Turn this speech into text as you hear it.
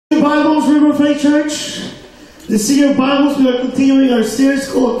your Bibles, River Faith Church. Let's see your Bibles. We are continuing our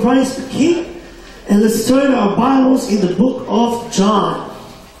series called Christ the King. And let's turn our Bibles in the book of John.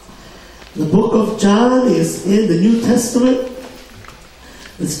 The book of John is in the New Testament.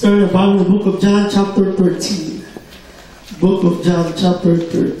 Let's turn our Bible in the book of John chapter 13. Book of John chapter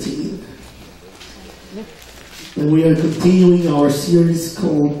 13. And we are continuing our series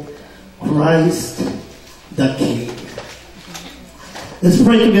called Christ the King. Let's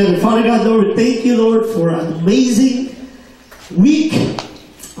pray together. Father God, Lord, thank you, Lord, for an amazing week,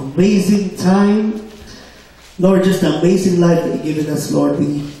 amazing time. Lord, just an amazing life that you've given us, Lord.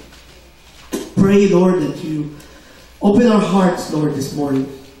 We pray, Lord, that you open our hearts, Lord, this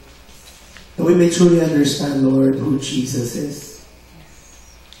morning. That we may truly understand, Lord, who Jesus is.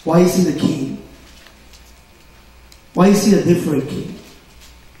 Why is he the King? Why is he a different King?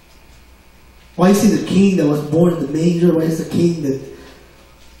 Why is he the King that was born in the manger? Why is the King that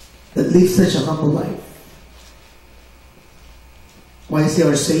lived such a humble life? Why is he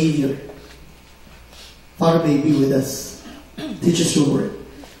our Savior? Father, may be with us. Teach us your word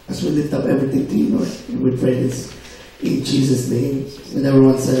as we lift up everything to you, Lord. And we pray this in Jesus' name. And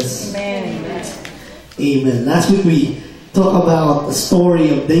everyone says, Amen. Amen. Last week we talked about the story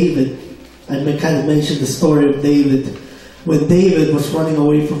of David. I kind of mentioned the story of David when David was running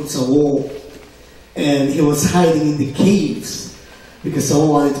away from Saul. And he was hiding in the caves because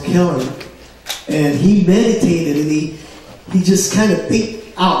Saul wanted to kill him. And he meditated and he just kind of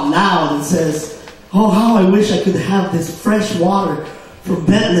think out loud and says, oh, how I wish I could have this fresh water from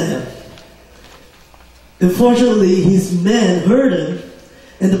Bethlehem. Unfortunately, his men heard him.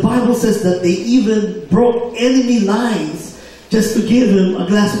 And the Bible says that they even broke enemy lines just to give him a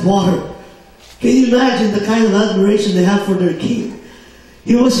glass of water. Can you imagine the kind of admiration they have for their king?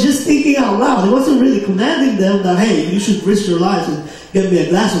 He was just thinking out loud. He wasn't really commanding them that, hey, you should risk your lives and get me a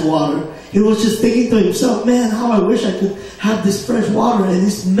glass of water. He was just thinking to himself, man, how I wish I could have this fresh water. And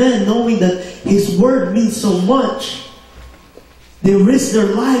his men, knowing that his word means so much, they risked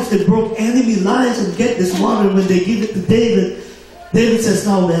their lives. They broke enemy lines and get this water. When they give it to David, David says,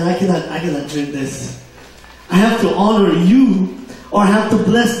 no, man, I cannot drink this. I have to honor you, or I have to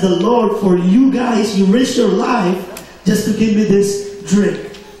bless the Lord for you guys. You risked your life just to give me this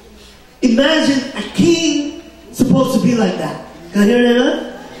drink. Imagine a king supposed to be like that. Can I hear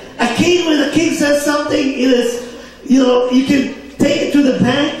that? A king, when a king says something, it is, you can take it to the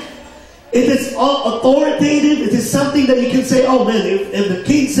bank. It is all authoritative. It is something that you can say, oh man, if the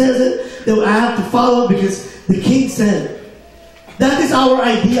king says it, then I have to follow because the king said it. That is our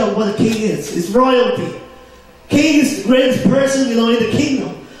idea of what a king is. It's royalty. King is the greatest person, in the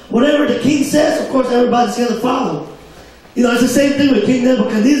kingdom. Whatever the king says, of course, everybody's going to follow. It's the same thing with King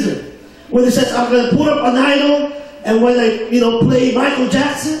Nebuchadnezzar. When he says, I'm going to put up an idol, and when I, play Michael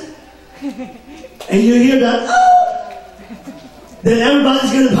Jackson, and you hear that, oh, then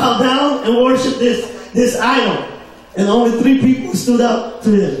everybody's going to bow down and worship this idol. And only 3 people stood up to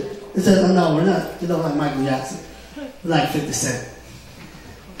him. They said, oh, no, we're not. You don't like Michael Jackson. We're like 50 Cent.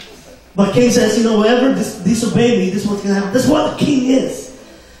 But King says, whoever disobey me, this is what's going to happen. That's what the king is.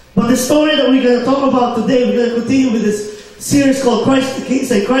 But the story that we're going to talk about today, we're going to continue with this series called Christ the King.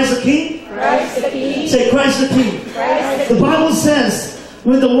 Say, Christ the King. Christ the King. Say, Christ the King. Christ the The Bible says,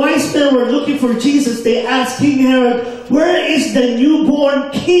 when the wise men were looking for Jesus, they asked King Herod, where is the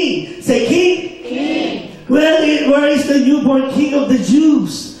newborn king? Say, King. King. Where is the newborn King of the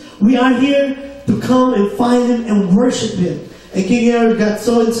Jews? We are here to come and find him and worship him. And King Herod got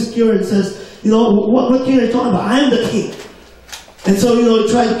so insecure and says, what king are you talking about? I am the king. And so,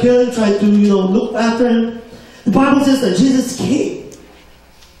 he tried to kill him, tried to, look after him. The Bible says that Jesus is king.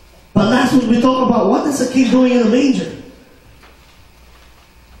 But last week we talked about what is a king doing in a manger?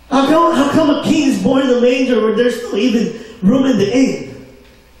 How come a king is born in a manger where there's no even room in the inn?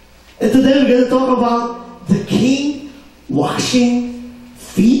 And today we're going to talk about the king washing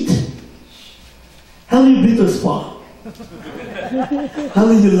feet. How many of you been to a spa? How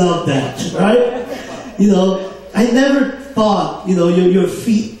many of you love that, right? I never thought, your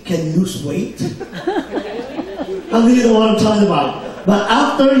feet can lose weight. How many of you know what I'm talking about? But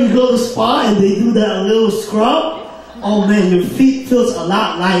after you go to the spa and they do that little scrub, oh man, your feet feels a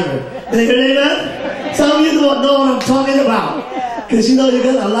lot lighter. Can you hear that? Some of you don't know what I'm talking about. Because you got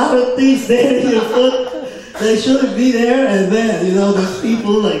a lot of things there in your foot that shouldn't be there, and then, there's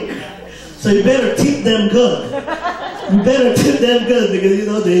people so you better tip them good. You better tip them good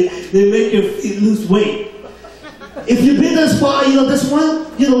because, they make your feet lose weight. If you've been to a spa, there's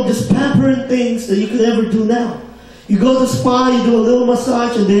one, just pampering things that you could ever do now. You go to the spa, you do a little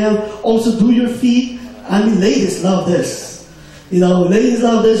massage, and they have also do your feet. I mean, ladies love this. ladies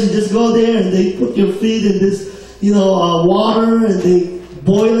nowadays, you just go there and they put your feet in this, water and they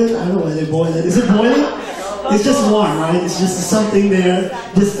boil it. I don't know why they boil it. Is it boiling? It's just warm, right? It's just something there,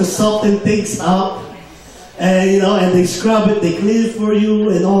 just to soften things up. And, and they scrub it, they clean it for you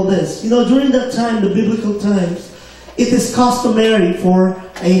and all this. During that time, the biblical times, it is customary for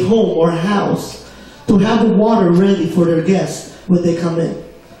a home or house to have the water ready for their guests when they come in.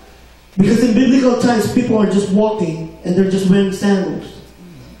 Because in biblical times, people are just walking and they're just wearing sandals.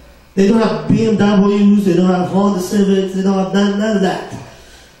 They don't have BMWs, they don't have Honda Civics, they don't have none of that.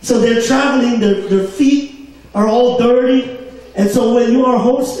 So they're traveling, their feet are all dirty. And so when you are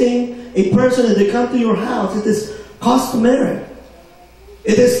hosting a person and they come to your house, it is customary.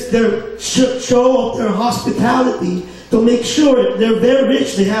 It is their show of their hospitality to make sure they're very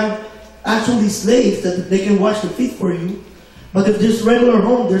rich. They have actually slaves that they can wash their feet for you. But if there's regular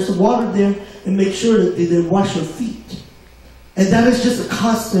home, there's water there, and make sure that they wash your feet. And that is just a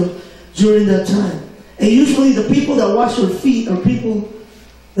custom during that time. And usually the people that wash your feet are people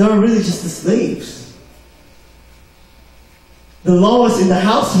that are really just the slaves. The lowest in the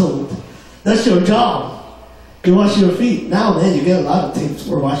household. That's your job. You wash your feet. Now, man, you get a lot of tips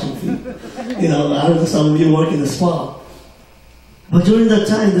for washing feet. I don't know, some of you work in the spa. But during that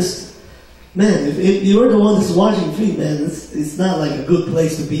time, man, if you're the one that's washing feet, man, it's not like a good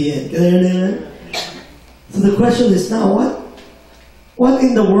place to be in. Can you hear me, man? So the question is now, what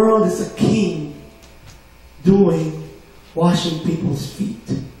in the world is a king doing washing people's feet?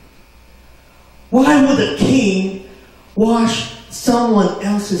 Why would a king wash someone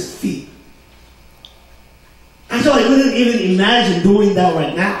else's feet? Actually, I couldn't even imagine doing that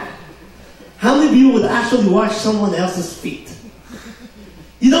right now. How many of you would actually wash someone else's feet?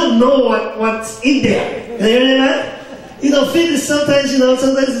 You don't know what's in there. You hear that? Feet is sometimes,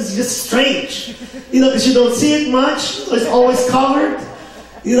 sometimes it's just strange. Because you don't see it much. It's always covered.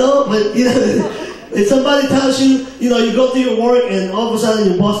 But, if somebody tells you, you go to your work and all of a sudden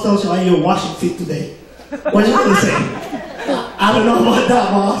your boss tells you, you're washing feet today. What are you going to say? I don't know about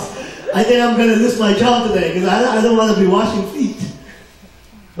that, boss. I think I'm going to lose my job today because I don't want to be washing feet.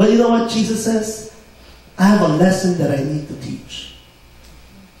 But you know what Jesus says? I have a lesson that I need to teach.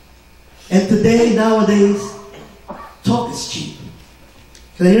 And today, nowadays, talk is cheap.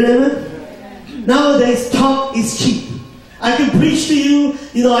 Can I hear that? Nowadays, talk is cheap. I can preach to you,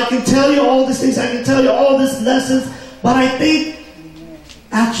 I can tell you all these things, I can tell you all these lessons, but I think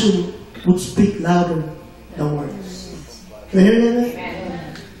action would speak louder than words. Can I hear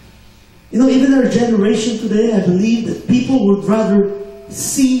that? Even our generation today, I believe that people would rather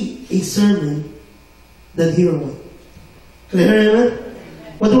see a sermon than hear one. Can I hear that?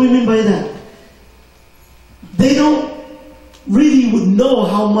 What do we mean by that? They don't really would know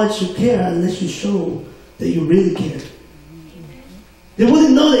how much you care unless you show that you really care. They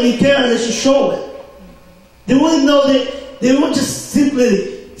wouldn't know that you care unless you show it. They wouldn't know that, they won't just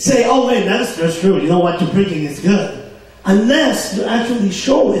simply say, oh wait, that's true, what you're preaching is good. Unless you actually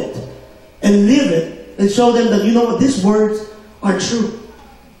show it and live it and show them that, these words are true.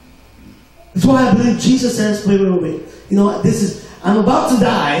 That's why I believe Jesus says, wait. I'm about to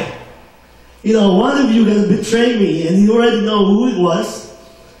die. One of you is going to betray me, and you already know who it was.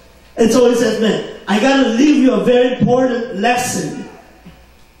 And so he says, man, I got to leave you a very important lesson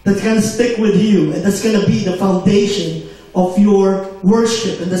that's going to stick with you, and that's going to be the foundation of your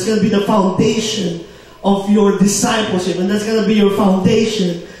worship, and that's going to be the foundation of your discipleship, and that's going to be your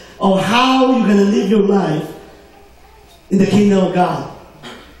foundation of how you're going to live your life in the kingdom of God.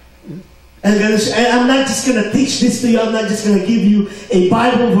 And I'm not just going to teach this to you. I'm not just going to give you a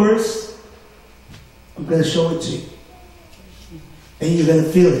Bible verse. I'm going to show it to you. And you're going to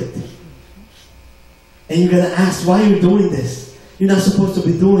feel it. And you're going to ask why you're doing this. You're not supposed to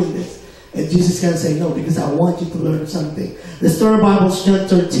be doing this. And Jesus is going to say, no, because I want you to learn something. Let's turn our Bibles, John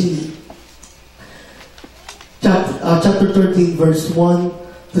 13. Chapter 13, verse 1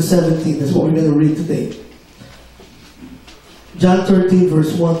 to 17. That's what we're going to read today. John 13,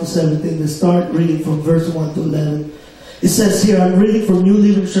 verse 1 to 17. Let's start reading from verse 1 to 11. It says here, I'm reading from New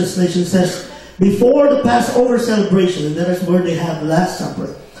Living Translation. It says, before the Passover celebration, and that is where they have the Last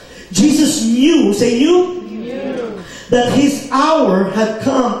Supper, Jesus knew, say knew, that his hour had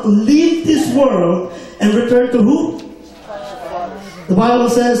come to leave this world and return to who? The Bible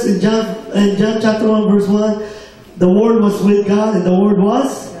says in John chapter 1, verse 1, the Word was with God, and the Word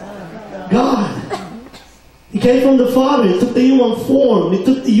was God. He came from the Father. He took the human form. He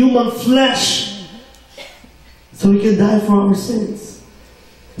took the human flesh so he can die for our sins.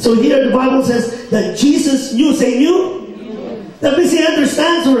 So here the Bible says that Jesus knew. Say knew? That means he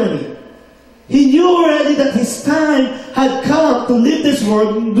understands already. He knew already that his time had come to leave this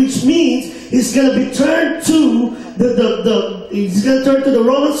world, which means he's going to be turned to he's going to turn to the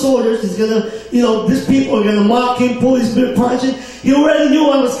Roman soldiers. He's going to, these people are going to mock him, pull his beard, punch him. He already knew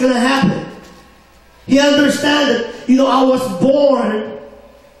what was going to happen. He understood that, I was born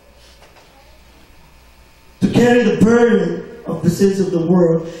to carry the burden of the sins of the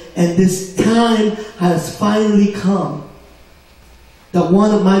world, and this time has finally come that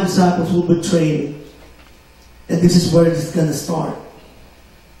one of my disciples will betray me. And this is where it's going to start.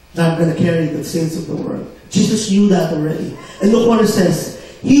 That I'm going to carry the sins of the world. Jesus knew that already. And look what it says.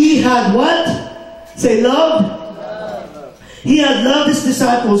 He had what? Say love. He had loved his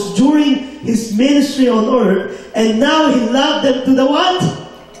disciples during his ministry on earth, and now he loved them to the what?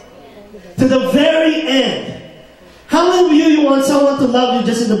 To the very end. How many of you want someone to love you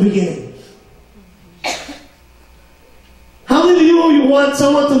just in the beginning? How many of you want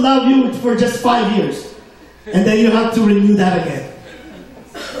someone to love you for just 5 years? And then you have to renew that again.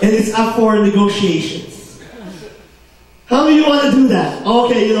 And it's up for negotiations. How many of you want to do that?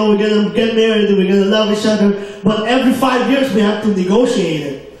 Okay, we're going to get married and we're going to love each other. But every 5 years we have to negotiate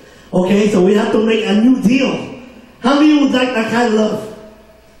it. Okay, so we have to make a new deal. How many of you would like that kind of love?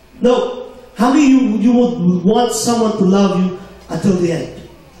 No. How many of you would want someone to love you until the end?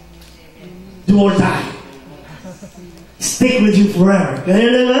 Do or die. Stick with you forever. Can you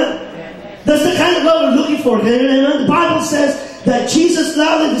hear that, man? That's the kind of love we're looking for. Can you hear that, man? The Bible says that Jesus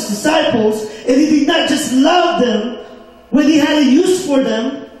loved his disciples, and he did not just love them when he had a use for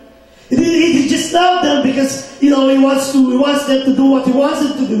them. He just loved them because he wants them to do what he wants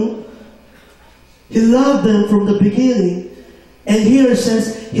them to do. He loved them from the beginning. And here it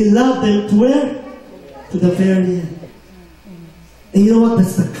says, he loved them to where? To the very end. And you know what?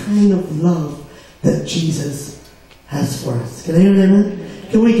 That's the kind of love that Jesus has for us. Can I hear that, amen?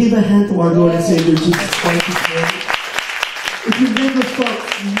 Can we give a hand to our Lord and Savior Jesus Christ? If you've never felt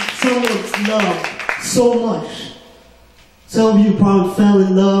someone's love so much, some of you probably fell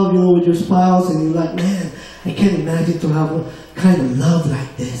in love, with your spouse, and you're like, man, I can't imagine to have a kind of love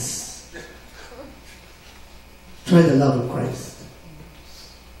like this. Try the love of Christ.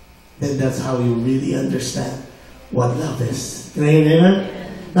 Then that's how you really understand what love is. Can I hear an amen?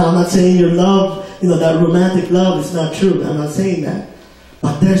 Now, I'm not saying your love, that romantic love is not true. I'm not saying that.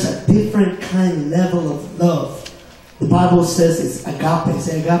 But there's a different kind of level of love. The Bible says it's agape.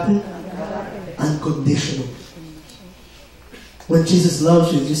 Say agape? Unconditional. When Jesus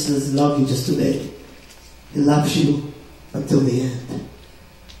loves you, Jesus doesn't love you just today. He loves you until the end.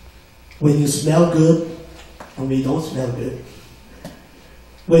 When you smell good, and we don't smell good.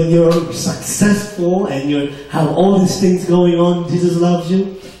 When you're successful and you have all these things going on, Jesus loves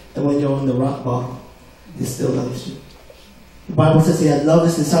you. And when you're on the rock bottom, he still loves you. The Bible says he had loved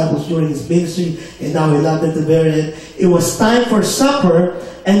his disciples during his ministry, and now he loved them to the very end. It was time for supper,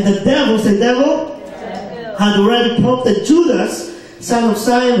 and the devil, had already prompted Judas, son of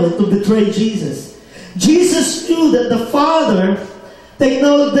Simon, to betray Jesus. Jesus knew that the Father, take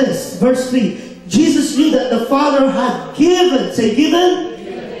note of this, verse 3. Jesus knew that the Father had given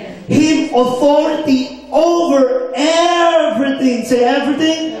him authority over everything. Say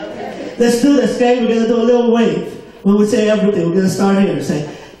everything. Let's do this, okay? We're going to do a little wave. When we say everything, we're going to start here. Say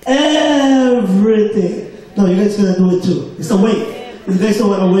everything. No, you guys are going to do it too. It's a wave. You guys know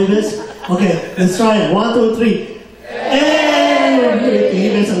what a wave is? Okay, let's try it. 1, 2, 3. Everything.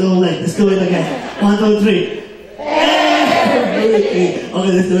 You guys are a little late. Let's do it again. 1, 2, 3. Everything.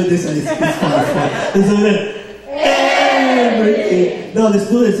 Okay, let's do it this way. It's fun. Let's do it. Everything. No, let's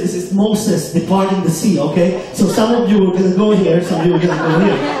do this. This is Moses departing the sea, okay? So some of you are going to go here, some of you are going to go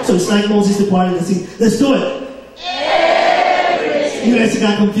here. So it's like Moses departing the sea. Let's do it. Everything. You guys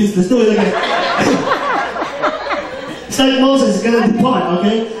got confused. Let's do it again. It's like Moses is going to depart,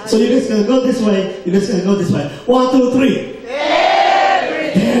 okay? So you guys are going to go this way. You guys are going to go this way. 1, 2, 3.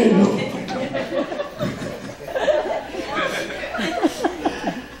 Everything. There you go.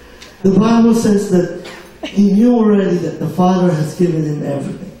 The Bible says that he knew already that the Father has given him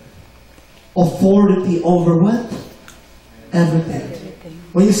everything. Authority over what? Everything.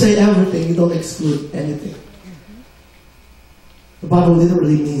 When you say everything, you don't exclude anything. The Bible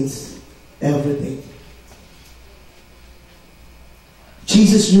literally means everything.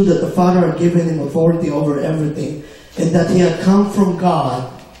 Jesus knew that the Father had given him authority over everything, and that he had come from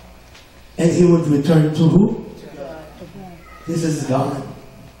God, and he would return to who? This is God.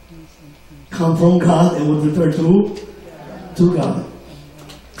 Come from God and would return to who? To God.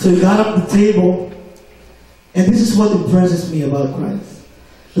 So he got up the table, and this is what impresses me about Christ.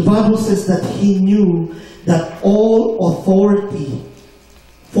 The Bible says that he knew that all authority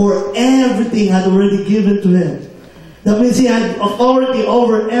For everything had already given to him. That means he had authority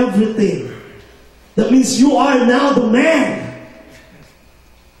over everything. That means you are now the man.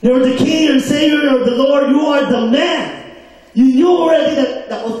 You're the King and Savior of the Lord. You are the man. You knew already that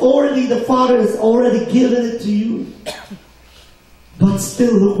the authority the Father has already given it to you. But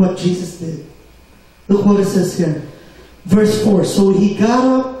still, look what Jesus did. Look what it says here. Verse 4. So he got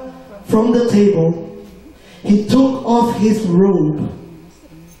up from the table. He took off his robe,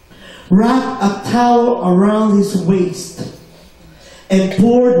 wrapped a towel around his waist, and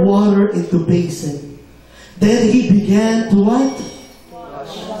poured water into a basin. Then he began to what?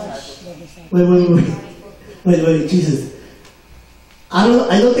 Wait, Jesus. I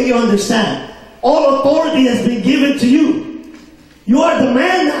don't think you understand. All authority has been given to you. You are the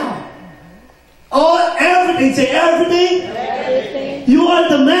man now. Everything. Say everything. Everything. You are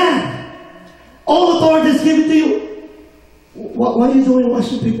the man. All authority is given to you. Why are you doing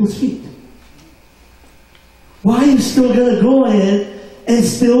washing people's feet? Why are you still going to go ahead and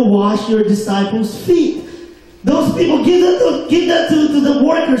still wash your disciples' feet? Those people, give that to the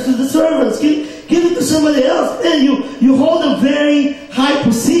workers, to the servants. Give it to somebody else. Man, you hold a very high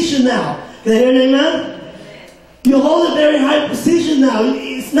position now. Can I hear an amen? You hold a very high position now.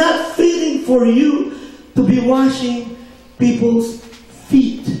 It's not fitting for you to be washing people's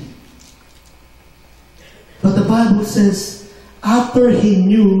feet. But the Bible says, after he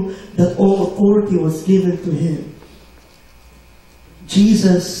knew that all authority was given to him,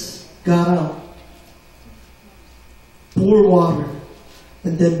 Jesus got up, poured water,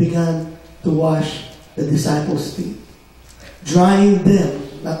 and then began to wash the disciples' feet, drying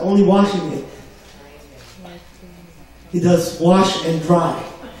them, not only washing it. He does wash and dry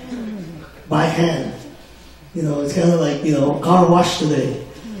by hand. It's kind of like, car wash today.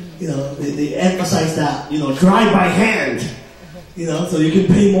 They emphasize that, dry by hand, so you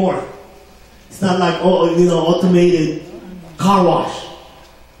can pay more. It's not like, automated car wash.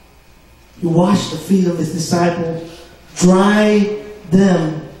 He washed the feet of his disciples, dried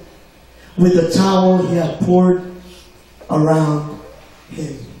them with the towel he had poured around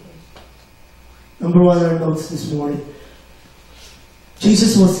him. Number one, our notes this morning.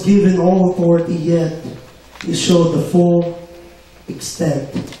 Jesus was given all authority, yet he showed the full extent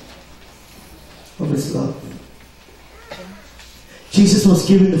of his love. Jesus was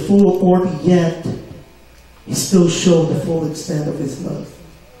given the full authority, yet he still showed the full extent of his love.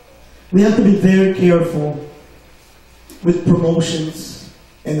 We have to be very careful with promotions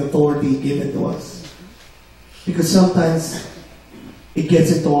and authority given to us, because sometimes it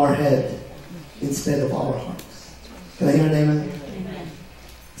gets into our head instead of our hearts. Can I hear an amen?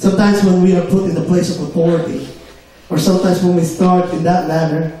 Sometimes when we are put in the place of authority, or sometimes when we start in that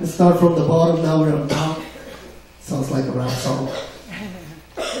ladder, we start from the bottom, now we're on top. Sounds like a rap song.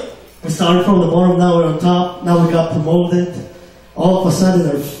 We started from the bottom, now we're on top, now we got promoted. All of a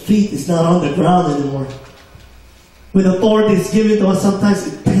sudden our feet is not on the ground anymore. When authority is given to us, sometimes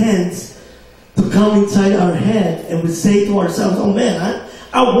it tends to come inside our head, and we say to ourselves, oh man,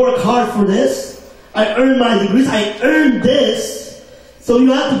 I work hard for this. I earned my degrees. I earned this. So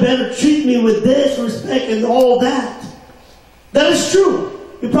you have to better treat me with this respect and all that. That is true.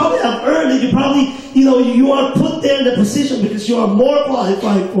 You probably have earned it. You probably, you are put there in the position because you are more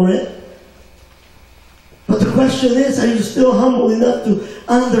qualified for it. But the question is, are you still humble enough to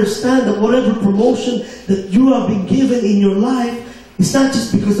understand that whatever promotion that you have been given in your life, it's not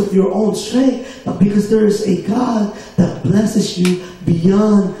just because of your own strength, but because there is a God that blesses you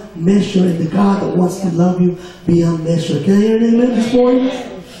beyond measure, and the God that wants to love you beyond measure. Can I hear an amen this morning?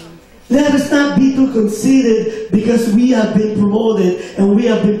 Let us not be too conceited because we have been promoted and we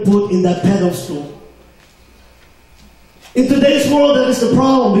have been put in that pedestal. In today's world, that is the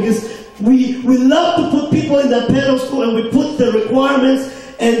problem, because we love to put people in that pedestal, and we put the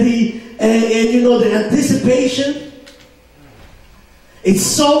requirements and the anticipation. It's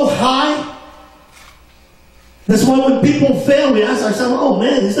so high. That's why when people fail, we ask ourselves, oh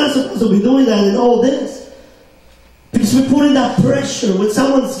man, he's not supposed to be doing that and all this. Because we put in that pressure. When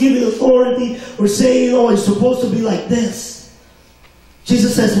someone's giving authority, we're saying, it's supposed to be like this.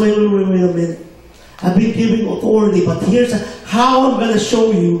 Jesus says, wait a minute. I've been giving authority, but here's how I'm going to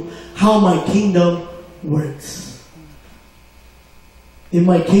show you how my kingdom works. In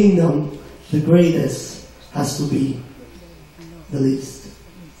my kingdom, the greatest has to be the least.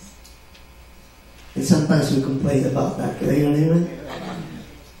 And sometimes we complain about that. Can I hear an amen?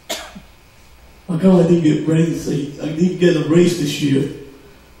 How come I didn't get raised? I didn't get a raise this year.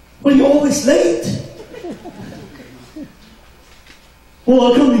 Well, you're always late.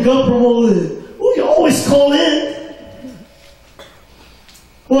 Well, how come you got promoted? Well, you always call in.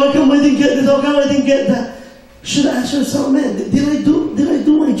 Well, how come I didn't get this? How come I didn't get that? Should ask yourself, man, did I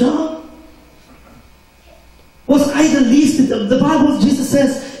do my job? Was I the least? The Bible, Jesus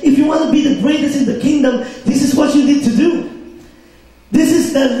says, if you want to be the greatest in the kingdom, this is what you need to do. This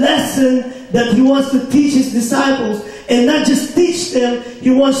is the lesson that he wants to teach his disciples. And not just teach them,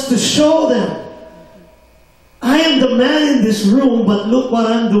 he wants to show them. I am the man in this room, but look what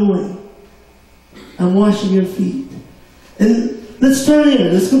I'm doing. I'm washing your feet. And let's turn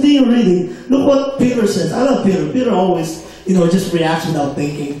here. Let's continue reading. Look what Peter says. I love Peter. Peter always, just reacts without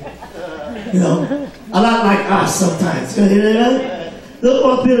thinking. A lot like us sometimes. Can you hear that? Look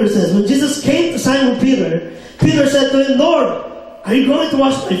what Peter says. When Jesus came to Simon Peter, Peter said to him, Lord, are you going to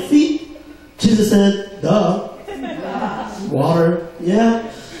wash my feet? Jesus said, duh. Water,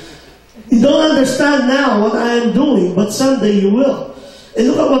 yeah. You don't understand now what I am doing, but someday you will. And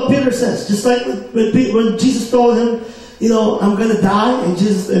look at what Peter says. Just like when Jesus told him, I'm going to die. And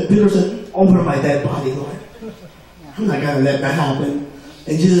Peter said, over my dead body, Lord. I'm not going to let that happen.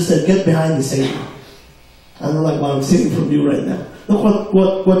 And Jesus said, get behind me, Satan. I don't like what I'm seeing from you right now. Look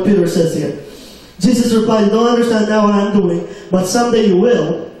what Peter says here. Jesus replied, don't understand now what I'm doing, but someday you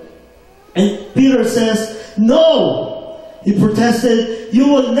will. And Peter says, no. He protested, you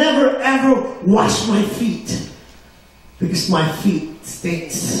will never ever wash my feet. Because my feet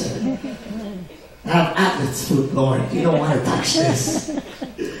stinks. I have athlete's foot, Lord. You don't want to touch this.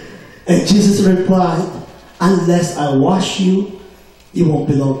 And Jesus replied, unless I wash you, you won't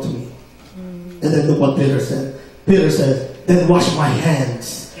belong to me. And then look what Peter said. Peter said, then wash my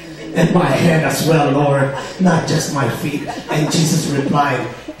hands. And my head as well, Lord. Not just my feet. And Jesus replied,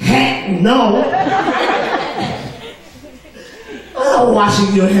 heck no. I'm not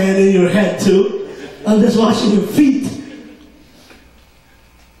washing your hand and your head too. I'm just washing your feet.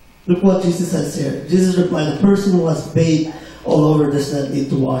 Look what Jesus says here. Jesus replied, the person who has bathed all over does not need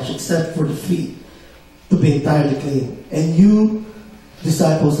to wash except for the feet to be entirely clean. And you,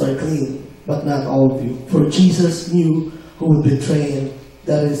 disciples, are clean, but not all of you. For Jesus knew who would betray him.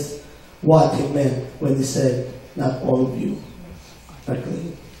 That is what he meant when he said, not all of you are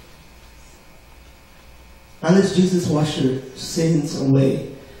clean. Unless Jesus washes your sins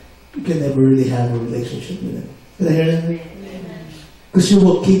away, you can never really have a relationship with him. Can I hear that? Because you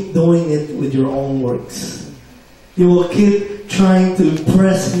will keep doing it with your own works. You will keep trying to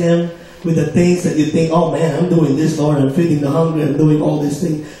impress him with the things that you think, oh man, I'm doing this, Lord, I'm feeding the hungry, I'm doing all these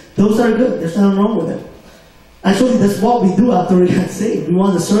things. Those are good. There's nothing wrong with them. Actually, that's what we do after we get saved. We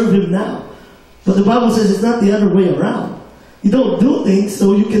want to serve him now. But the Bible says it's not the other way around. You don't do things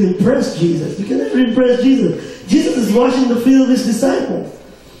so you can impress Jesus. You can never impress Jesus. Jesus is washing the feet of his disciples.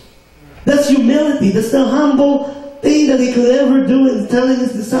 That's humility. That's the humble thing that he could ever do in telling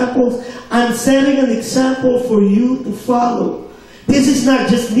his disciples, I'm setting an example for you to follow. This is not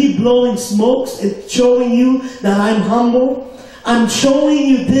just me blowing smokes and showing you that I'm humble. I'm showing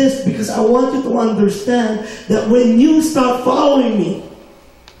you this because I want you to understand that when you start following me,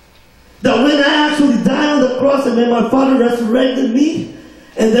 that when I actually die on the cross and then my Father resurrected me,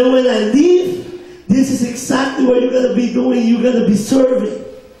 and then when I leave, this is exactly what you're going to be doing. You're going to be serving.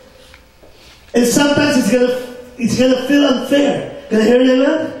 And sometimes it's gonna feel unfair. Can I hear you,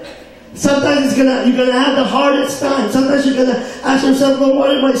 man? Sometimes you're gonna have the hardest time. Sometimes you're gonna ask yourself, well,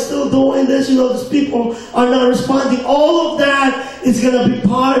 why am I still doing this? These people are not responding. All of that is gonna be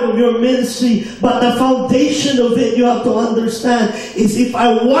part of your ministry. But the foundation of it, you have to understand, is if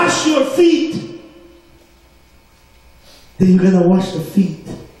I wash your feet, then you're gonna wash the feet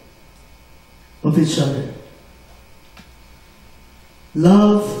of each other.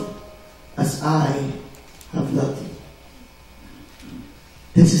 Love as I have loved you.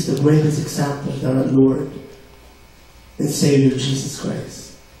 This is the greatest example that our Lord and Savior Jesus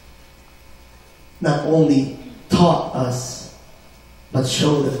Christ not only taught us, but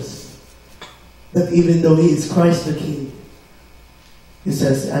showed us that even though He is Christ the King, He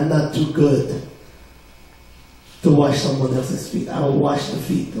says, I'm not too good to wash someone else's feet. I will wash the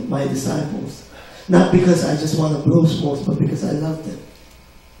feet of my disciples. Not because I just want to blow smokes, but because I love them.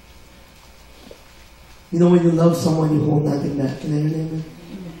 When you love someone, you hold nothing back. Can I hear an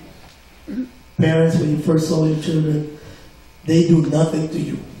amen? Parents, when you first saw your children, they do nothing to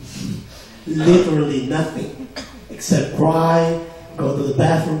you. Literally nothing. Except cry, go to the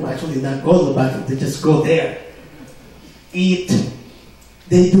bathroom. Actually, not go to the bathroom. They just go there. Eat.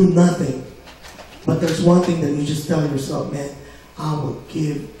 They do nothing. But there's one thing that you just tell yourself, man, I will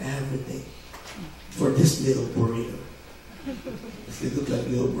give everything for this little burrito. They look like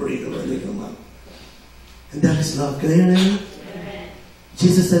little burrito when they come out. And that is love. Can you hear me?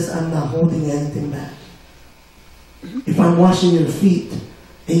 Jesus says, I'm not holding anything back. If I'm washing your feet,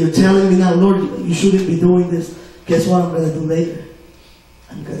 And you're telling me now, Lord, you shouldn't be doing this. Guess what I'm going to do later?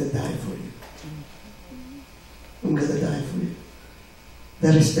 I'm going to die for you. I'm going to die for you.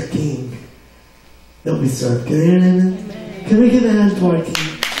 That is the King that we serve. Can you hear that? Amen. Can we give a hand to our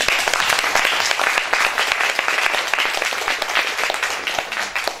King?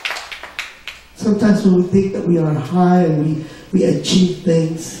 Sometimes when we think that we are high and we achieve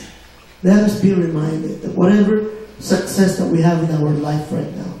things, let us be reminded that whatever success that we have in our life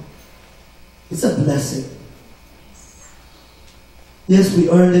right now, it's a blessing. Yes, we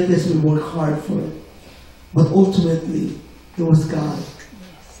earned it. Yes, we work hard for it. But ultimately, it was God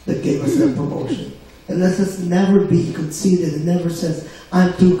that gave us that promotion. And let us never be conceited and never says,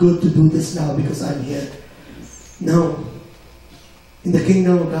 I'm too good to do this now because I'm here. No. In the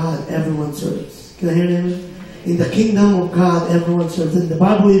kingdom of God, everyone serves. Can I hear that? In the kingdom of God, everyone serves. And the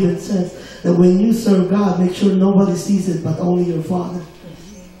Bible even says that when you serve God, make sure nobody sees it but only your Father.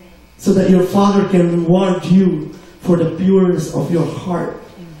 So that your Father can reward you for the pureness of your heart.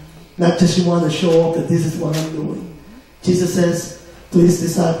 Not just you want to show off that this is what I'm doing. Jesus says to His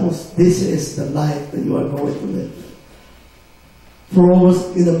disciples, this is the life that you are going to live. For all of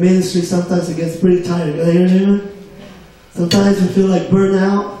us in the ministry, sometimes it gets pretty tired. Can I hear you? Sometimes we feel like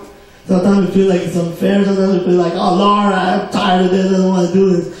burnout. Sometimes we feel like it's unfair. Sometimes we feel like, oh Lord, I'm tired of this. I don't want to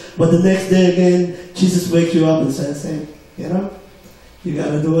do this. But the next day again, Jesus wakes you up and says, hey, get up. You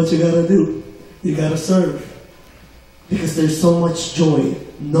got to do what you got to do. You got to serve. Because there's so much joy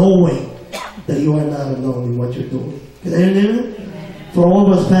knowing that you are not alone in what you're doing. Can I hear that? For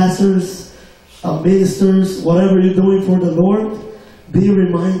all of us pastors, ministers, whatever you're doing for the Lord, be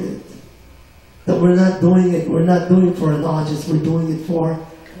reminded that we're not doing it. We're not doing it for an audience. We're doing it for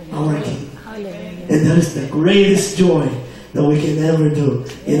our King. And that is the greatest joy that we can ever do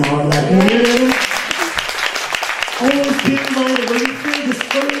in our life. Can you hear that? Always be reminded when you feel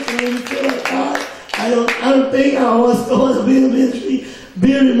discouraged and when you feel like, God, I don't think I want to be in the ministry.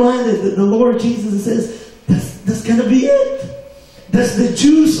 Be reminded that the Lord Jesus says, that's going to be it. That's the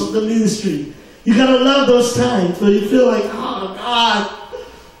juice of the ministry. You got to love those times when you feel like, oh God,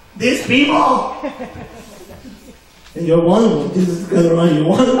 these people. And you're one of them. Jesus is going to run you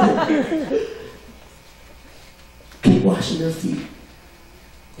one of them. Keep washing their feet.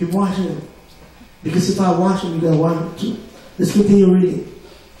 Keep washing them. Because if I wash them, you got to wash them too. Let's continue reading.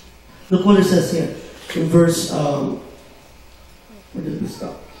 Look what it says here. In verse, where did we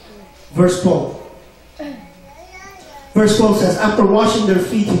stop? Verse 12. Verse 12 says, after washing their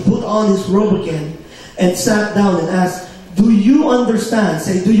feet, he put on his robe again and sat down and asked, do you understand?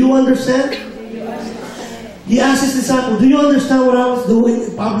 Say, do you understand? He asked his disciples, do you understand what I was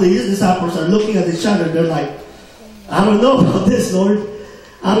doing? Probably his disciples are looking at each other. They're like, I don't know about this, Lord.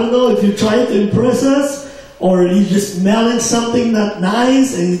 I don't know if you're trying to impress us or you're just smelling something not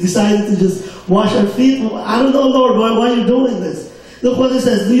nice and you decided to just wash our feet. I don't know, Lord, why are you doing this? Look what it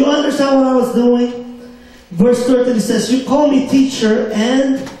says. Do you understand what I was doing? Verse 13 it says, you call me teacher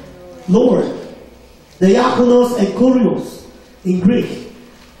and Lord. Diakonos and kurios in Greek.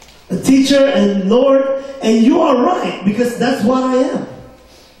 A teacher and Lord, and you are right, because that's what I am.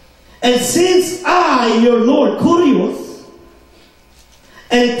 And since I, your Lord, kurios,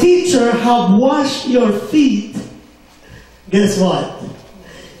 and teacher, have washed your feet, guess what?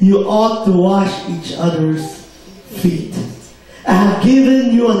 You ought to wash each other's feet. I have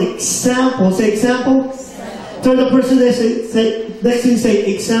given you an example. Say example. Example. Turn the person next to you,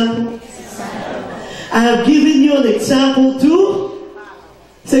 say example. I have given you an example to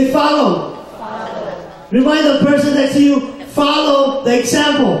say follow. Follow. Remind the person next to you, follow the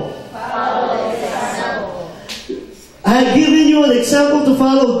example. Follow the example. I have given you an example to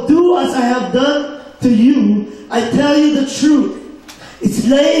follow. Do as I have done to you. I tell you the truth. Its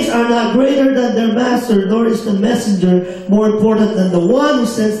slaves are not greater than their master, nor is the messenger more important than the one who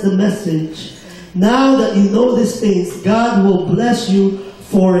sends the message. Now that you know these things, God will bless you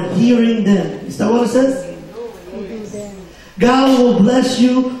for hearing them. Is that what it says? God will bless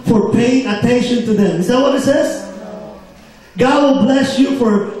you for paying attention to them. Is that what it says? God will bless you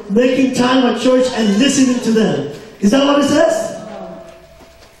for making time at church and listening to them. Is that what it says?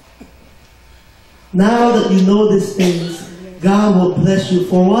 Now that you know these things, God will bless you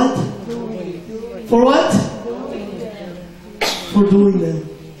for what? For what? For doing them.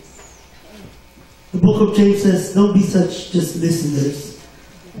 The book of James says, don't be such just listeners,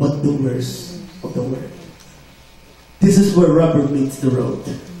 but doers of the word. This is where rubber meets the road.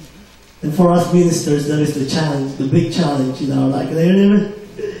 And for us ministers, that is the challenge, the big challenge in our life. Can I hear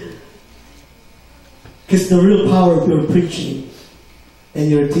it? Because the real power of your preaching and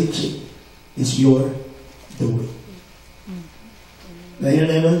your teaching is your doing. Can I hear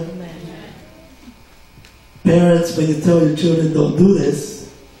an amen? Parents, when you tell your children don't do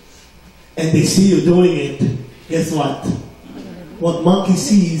this, and they see you doing it, guess what? What monkey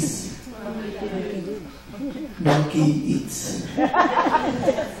sees, monkey eats.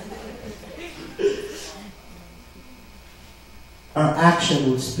 Our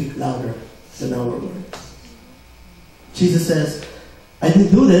action will speak louder than our words. Jesus says, I didn't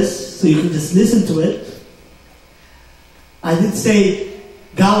do this so you can just listen to it. I didn't say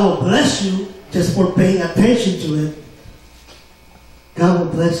God will bless you just for paying attention to it. God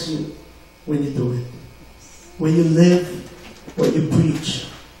will bless you when you do it. When you live what you preach.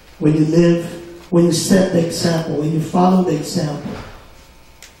 When you live, when you set the example, when you follow the example,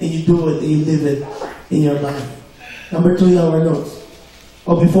 and you do it and you live it in your life. Number 2 in our notes.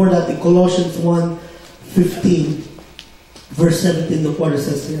 Or before that, in Colossians 1:15, verse 17, look what it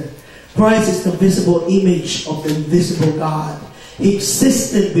says here. Christ is the visible image of the invisible God. He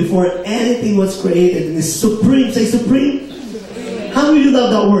existed before anything was created and is supreme. Say supreme. How many of you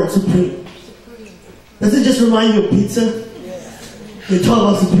love that word, supreme? Does it just remind you of pizza? We talk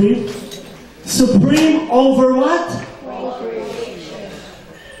about supreme. Supreme over what?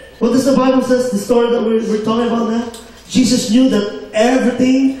 What does the Bible says? The story that we're talking about now? Jesus knew that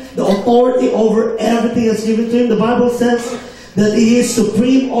everything, the authority over everything is given to him. The Bible says that he is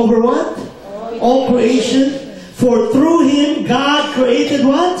supreme over what? All creation. For through him, God created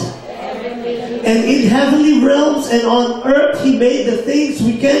what? And in heavenly realms and on earth, he made the things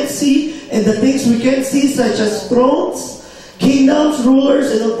we can't see and the things we can't see, such as thrones, kingdoms,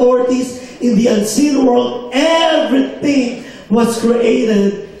 rulers, and authorities in the unseen world. Everything was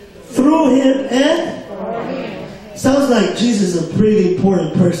created through him and sounds like Jesus is a pretty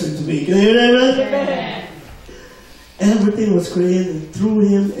important person to me. Can you hear that? Amen? Everything was created through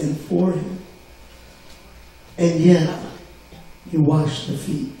him and for him. And yet, he washed the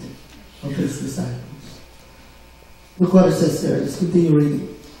feet of his disciples. Look what it says there. Let's continue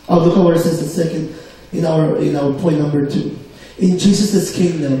reading. Oh, look at what it says in second, in our point number 2. In Jesus'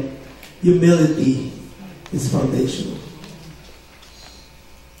 kingdom, humility is foundational.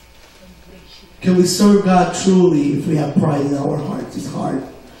 Can we serve God truly if we have pride in our hearts? It's hard.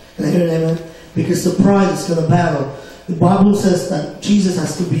 Can I hear an amen? Because the pride is going to battle. The Bible says that Jesus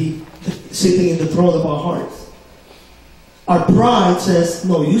has to be sitting in the throne of our hearts. Our pride says,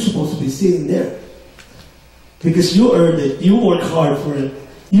 no, you're supposed to be sitting there. Because you earned it. You work hard for it.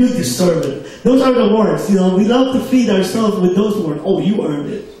 You deserve it. Those are the words. You know, we love to feed ourselves with those words. Oh, you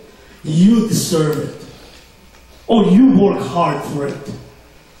earned it. You deserve it. Oh, you work hard for it.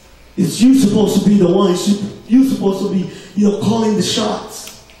 It's you supposed to be the one. You're supposed to be, calling the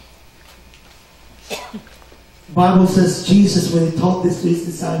shots. The Bible says Jesus, when he taught this to his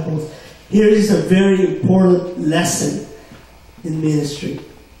disciples, here is a very important lesson in ministry.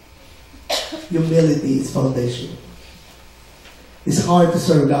 Humility is foundational. It's hard to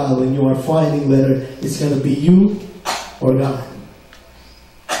serve God when you are fighting whether it's going to be you or God.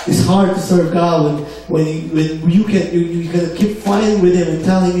 It's hard to serve God when you're going to keep fighting with him and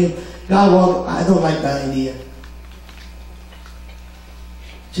telling him, God, well, I don't like that idea.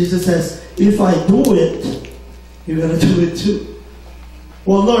 Jesus says, if I do it, you're going to do it too.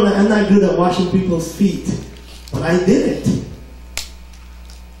 Well, Lord, I'm not good at washing people's feet, but I did it.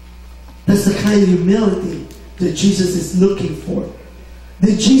 That's the kind of humility that Jesus is looking for.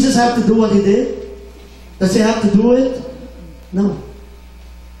 Did Jesus have to do what he did? Does he have to do it? No.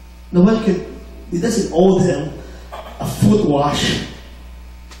 Nobody can. He doesn't owe them a foot wash.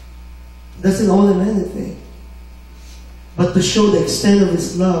 He doesn't owe them anything. But to show the extent of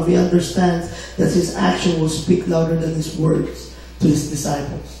his love, he understands that his action will speak louder than his words to his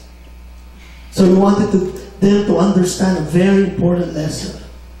disciples. So he wanted them to understand a very important lesson.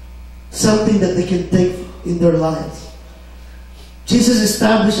 Something that they can take in their lives. Jesus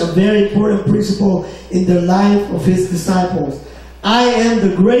established a very important principle in the life of his disciples. I am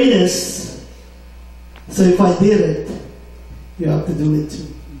the greatest, so if I did it, you have to do it too.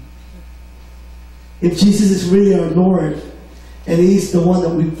 If Jesus is really our Lord, and he's the one that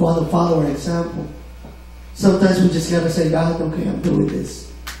we want to follow our example, sometimes we just gotta say, God, okay, I'm doing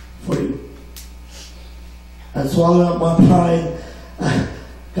this for you. I swallow up my pride.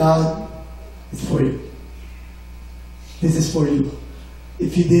 God, it's for you. This is for you.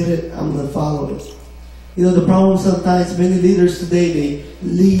 If you did it, I'm going to follow it. You know, the problem sometimes, many leaders today, they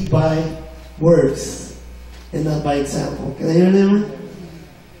lead by words and not by example. Can I hear an amen?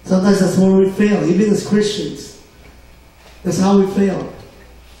 Sometimes that's where we fail, even as Christians. That's how we fail.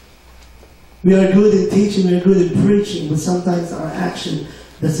 We are good in teaching, we are good in preaching, but sometimes our action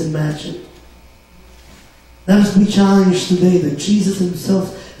doesn't match it. Let us be challenged today that Jesus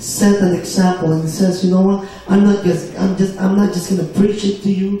himself set an example and says, you know what? I'm not just going to preach it to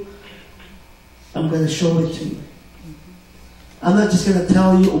you. I'm going to show it to you. I'm not just going to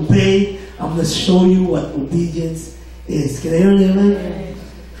tell you obey. I'm going to show you what obedience is. Can I hear an amen?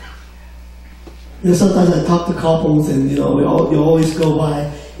 You know, sometimes I talk to couples, and you know, you always go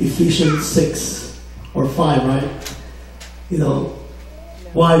by Ephesians 6 or 5, right? You know,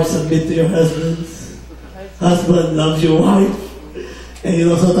 wives, submit to your husbands. Husband loves your wife. And you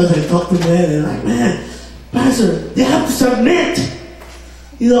know, sometimes I talk to men, and I'm like, man, Pastor, they have to submit.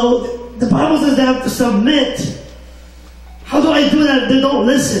 You know, the Bible says they have to submit. How do I do that if they don't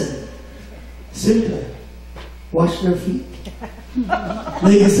listen? Simple. Wash their feet.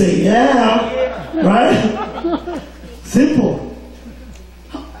 They can say, yeah, right? Simple.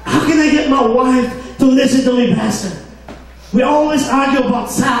 How can I get my wife to listen to me, Pastor? We always argue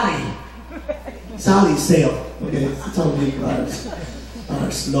about Sally. Sally's sale. Okay, it's how we are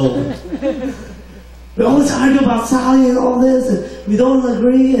slow. We always argue about Sally and all this, and we don't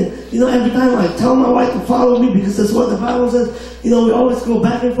agree. And you know, every time I tell my wife to follow me because that's what the Bible says, you know, we always go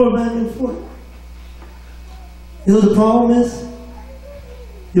back and forth, back and forth. You know, the problem is,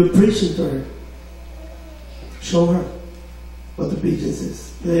 you're preaching to her. Show her what the obedience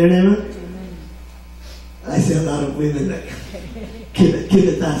is. You hear me? Amen. I see a lot of women like, keep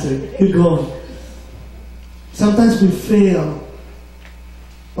it, Pastor. Keep going. Sometimes we fail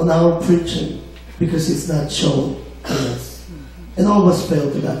on our preaching because it's not shown to us. And all of us fail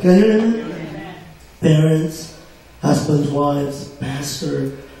to that. Can you hear me? Amen. Parents, husbands, wives,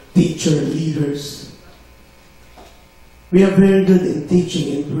 pastor, teacher, leaders. We are very good in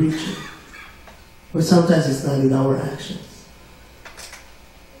teaching and preaching, but sometimes it's not in our actions.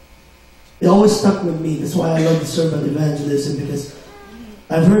 It always stuck with me. That's why I love the servant evangelism, because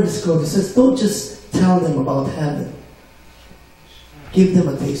I've heard this quote. It says, don't just tell them about heaven. Give them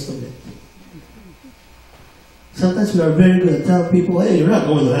a taste of it. Sometimes we are very good at telling people, hey, you're not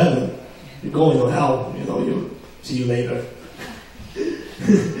going to heaven. You're going to hell. You know, you'll see you later.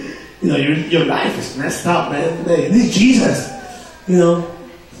 You know, your life is messed up, man. You need Jesus. You know,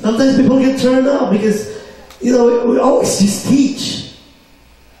 sometimes people get turned off because, you know, we always just teach.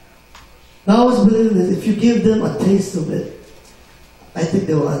 I always believe that if you give them a taste of it, I think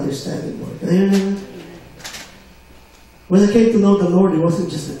they will understand it more. Can you hear me? When I came to know the Lord, it wasn't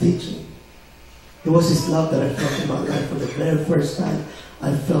just a teaching. It was His love that I felt in my life. For the very first time,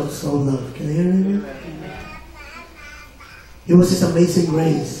 I felt so loved. Can you hear me? It was His amazing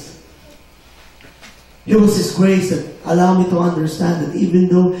grace. It was His grace that allowed me to understand that even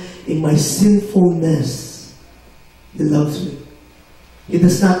though in my sinfulness, He loves me. He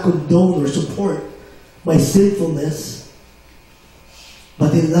does not condone or support my sinfulness,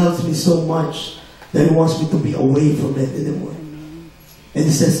 but He loves me so much that He wants me to be away from it anymore. And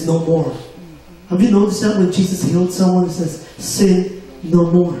He says, no more. Have you noticed that when Jesus healed someone, He says, sin no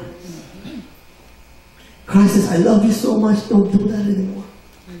more. Christ says, I love you so much, don't do that anymore.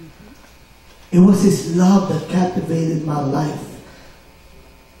 It was His love that captivated my life,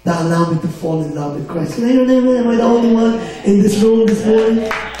 that allowed me to fall in love with Christ. Can I hear an amen? Am I the only one in this room this morning?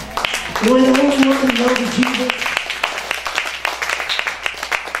 Am I the only one in love with Jesus?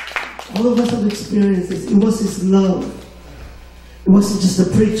 All of us have experienced this. It was His love. It wasn't just the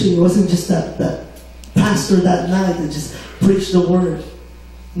preaching. It wasn't just that pastor that night that just preached the word.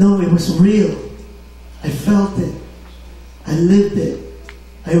 No, it was real. I felt it. I lived it.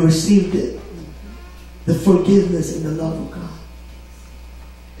 I received it. The forgiveness and the love of God.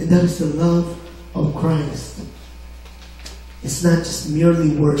 And that is the love of Christ. It's not just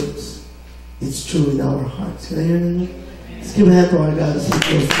merely words. It's true in our hearts. Can I hear that? Let's give a hand to our God as He goes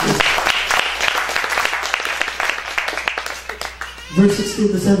to this. Verse 16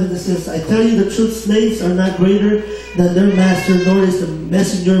 to 17 says, I tell you the truth, slaves are not greater than their master, nor is the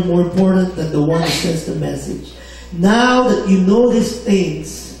messenger more important than the one who sends the message. Now that you know these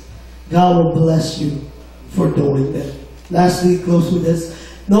things, God will bless you for doing them. Lastly, close with this.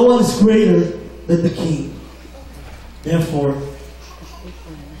 No one is greater than the king. Therefore,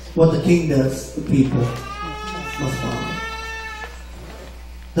 what the king does, the people must follow.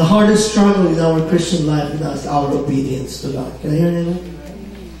 The hardest struggle in our Christian life is our obedience to God. Can I hear anyone?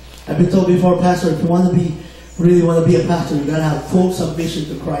 I've been told before, Pastor, if you really want to be a pastor, you gotta have full submission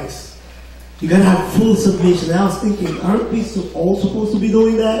to Christ. You gotta have full submission. And I was thinking, aren't we all supposed to be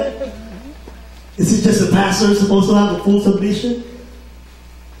doing that? Is it just the pastor supposed to have a full submission?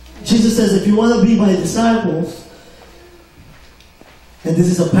 Jesus says, if you want to be my disciples, and this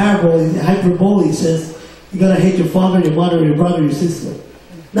is a parable, in hyperbole, He says, you gotta hate your father, your mother, your brother, your sister.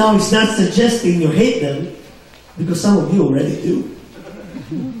 Now, He's not suggesting you hate them, Because some of you already do.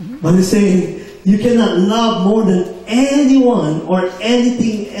 But he's saying, you cannot love more than anyone or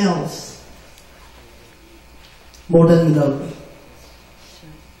anything else more than you love me.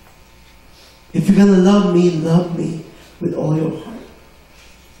 If you're going to love me with all your heart,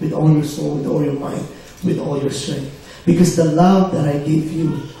 with all your soul, with all your mind, with all your strength. Because the love that I give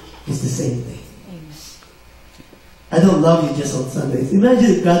you is the same thing. I don't love you just on Sundays.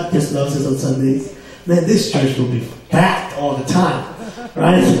 Imagine if God just loves us on Sundays. Man, this church will be packed all the time.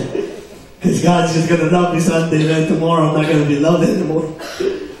 Right? Because God's just going to love me Sunday, and tomorrow I'm not going to be loved anymore.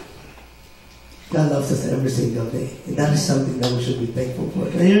 God loves us every single day. And that is something that we should be thankful for.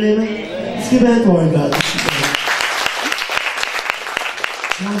 Can I hear an amen? Let's give a hand to our God.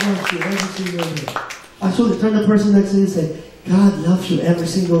 God loves you every single day. Actually, turn the person next to you and say, God loves you every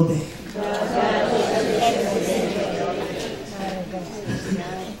single day.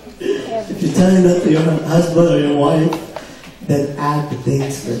 If you're telling that to your husband or your wife, then add the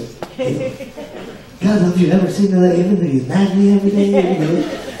things that, God loves you every single day, even though you nag me every day,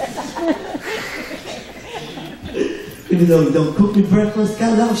 even though you don't cook me breakfast,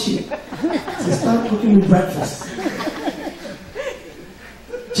 God loves you. So start cooking me breakfast.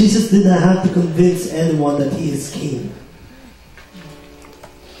 Jesus did not have to convince anyone that he is king.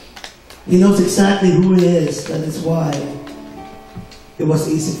 He knows exactly who he is. That is why it was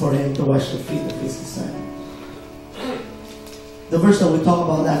easy for him to wash the feet of his disciples. The verse that we talked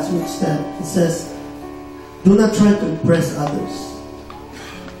about last week says, do not try to impress others.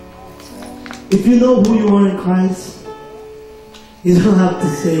 If you know who you are in Christ, you don't have to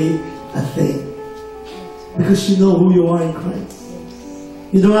say a thing. Because you know who you are in Christ.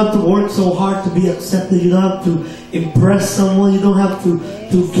 You don't have to work so hard to be accepted. You don't have to impress someone. You don't have to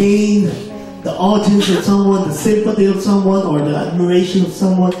gain the audience of someone, the sympathy of someone, or the admiration of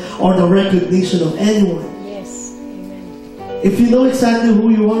someone, or the recognition of anyone. Yes. Amen. If you know exactly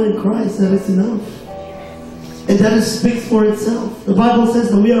who you are in Christ, that is enough. And that speaks for itself. The Bible says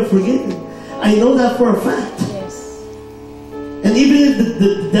that we are forgiven. I know that for a fact. Yes. And even if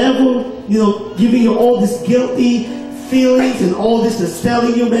the devil, giving you all this guilty feelings and all this is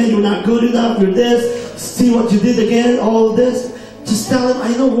telling you, man, you're not good enough, you're this, see what you did again, all of this. Just tell him,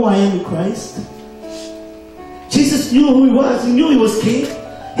 I know who I am in Christ. Jesus knew who he was. He knew he was king.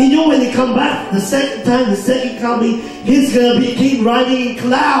 He knew when he come back, the second time, the second coming, he's going to be king riding in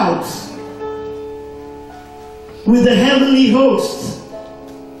clouds with the heavenly host.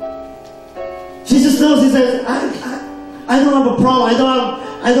 Jesus knows, he says, I don't have a problem.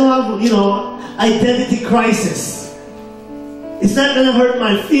 I don't have, identity crisis. It's not going to hurt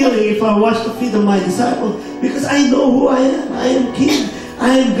my feeling if I wash the feet of my disciples, because I know who I am. I am King.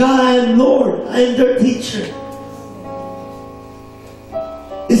 I am God. I am Lord. I am their teacher.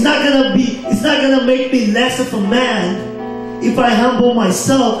 It's not going to make me less of a man if I humble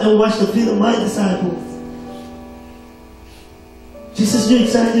myself and wash the feet of my disciples. Jesus knew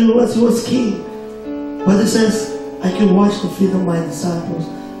exactly who he was king. But it says, I can wash the feet of my disciples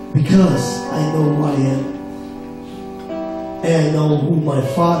because I know who I am. And I know who my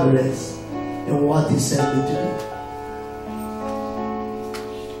Father is and what he sent me to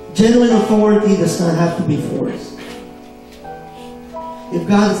do. Genuine authority does not have to be forced. If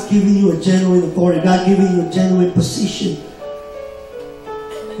God is giving you a genuine authority, God giving you a genuine position,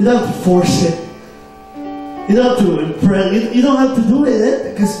 you don't have to force it. You don't have to impress. You don't have to do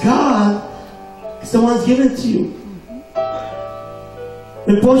it because God is the one who's given it to you.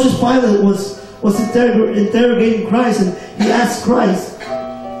 When Pontius Pilate was interrogating Christ, and he asked Christ,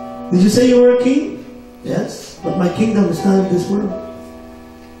 did you say you were a king? Yes, but my kingdom is not of this world.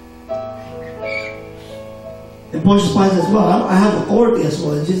 And Pontius Pilate says, well, I have authority as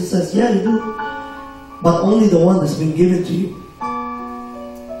well. And Jesus says, yeah, you do, but only the one that's been given to you.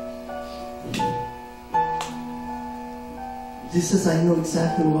 Jesus says, I know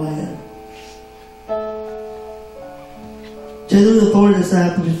exactly who I am. Genuine authority does not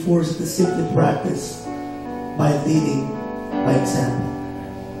have to be forced, to simply practice by leading by example.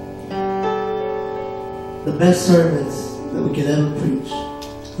 The best sermons that we can ever preach,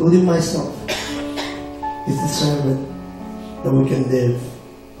 including myself, is the sermon that we can live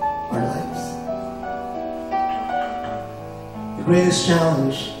our lives. The greatest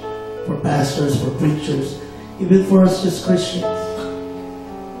challenge for pastors, for preachers, even for us just Christians,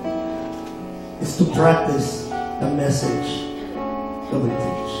 is to practice the message that we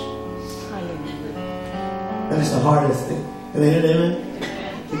preach. That is the hardest thing. Can I hear an amen?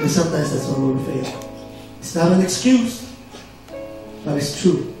 Because sometimes that's when we fail. It's not an excuse, but it's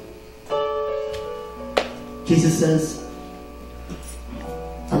true. Jesus says,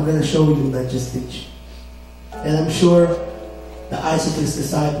 I'm going to show you, not just teach. And I'm sure the eyes of his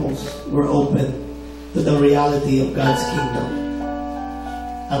disciples were open to the reality of God's kingdom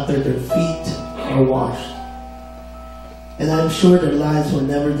after their feet are washed. And I'm sure their lives were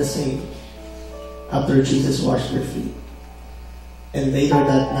never the same after Jesus washed their feet. And later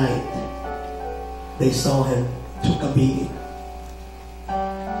that night, they saw him took a beating.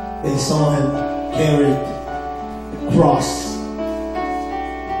 They saw him carried a cross.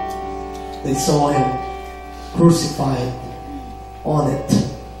 They saw him crucified on it.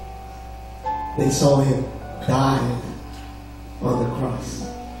 They saw him die on the cross.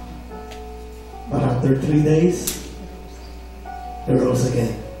 But after 3 days, he rose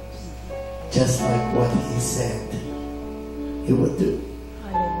again, just like what he said he would do.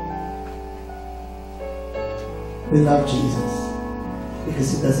 We love Jesus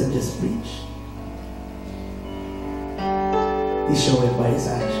because he doesn't just preach. He showed it by his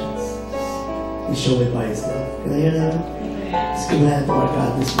actions. He showed it by his love. Can I hear that? Let's give a hand to our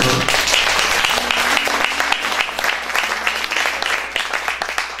God this morning.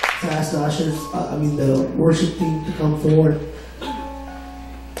 So I ask the ushers, the worship team to come forward.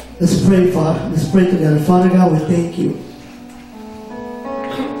 Let's pray, Father. Let's pray together. Father God, we thank you.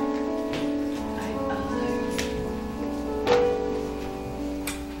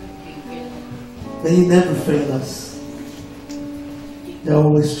 That you never fail us. They're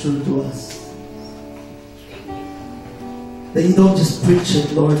always true to us. That you don't just preach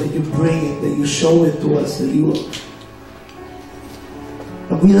it, Lord, that you bring it, that you show it to us, that you...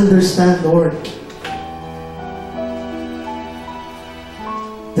 And we understand, Lord,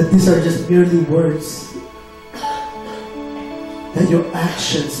 that these are just merely words. That your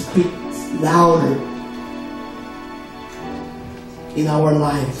actions speak louder in our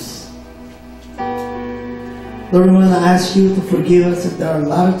lives. Lord, we want to ask you to forgive us if there are a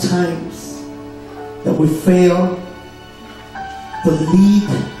lot of times that we fail to lead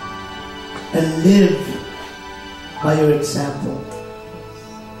and live by your example.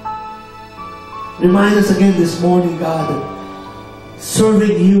 Remind us again this morning, God, that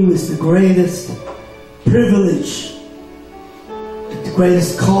serving you is the greatest privilege, the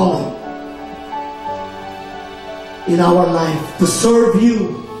greatest calling in our life. To serve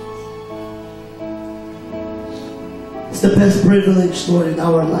you is the best privilege, Lord, in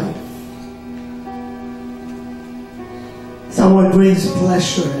our life. It's our greatest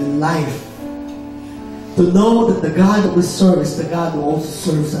pleasure in life to know that the God that we serve is the God who also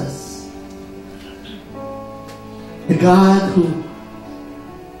serves us. The God who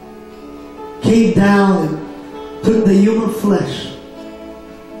came down and took the human flesh.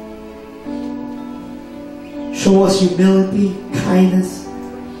 Show us humility, kindness,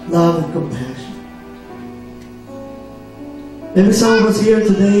 love, and compassion. Maybe some of us here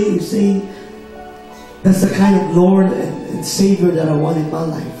today, you're saying, that's the kind of Lord and Savior that I want in my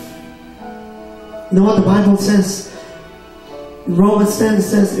life. You know what the Bible says? In Romans 10 it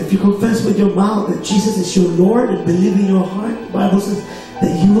says, if you confess with your mouth that Jesus is your Lord and believe in your heart, the Bible says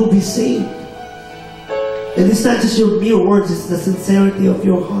that you will be saved. And it's not just your mere words, it's the sincerity of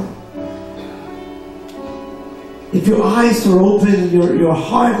your heart. If your eyes are open and your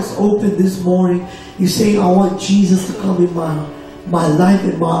heart is open this morning, you're saying, I want Jesus to come in my life,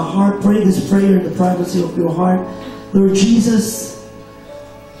 in my heart. Pray this prayer in the privacy of your heart. Lord Jesus,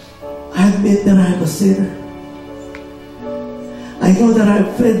 I admit that I am a sinner. I know that I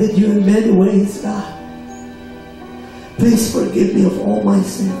offended you in many ways, God. Please forgive me of all my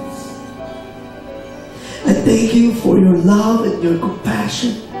sins. I thank you for your love and your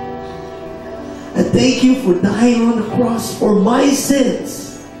compassion. I thank you for dying on the cross for my sins.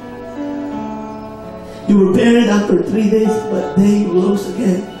 You were buried after 3 days, but then you rose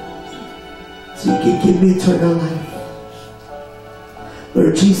again. So you can give me eternal life.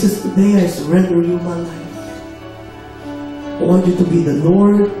 Lord Jesus, today I surrender you my life. I want you to be the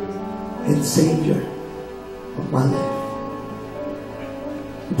Lord and Savior of my life.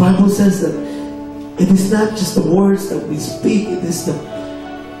 The Bible says that it is not just the words that we speak, it is the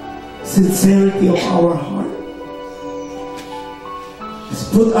sincerity of our heart. Let's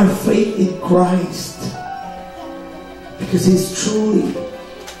put our faith in Christ, because He's truly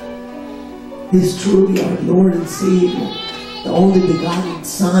our Lord and Savior, the only begotten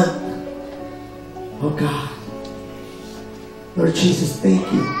Son of God. Lord Jesus, thank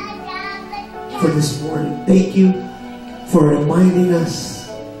you for this morning. Thank you for reminding us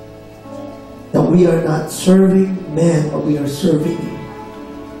that we are not serving man, but we are serving you.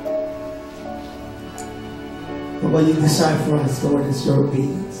 And what you desire for us, Lord, is your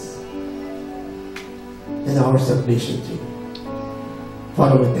obedience and our submission to you.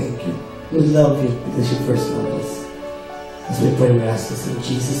 Father, we thank you. We love you because you first loved us. As we pray, we ask this in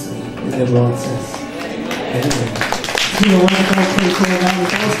Jesus' name. And everyone says, Amen. You know what? I can't pray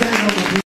for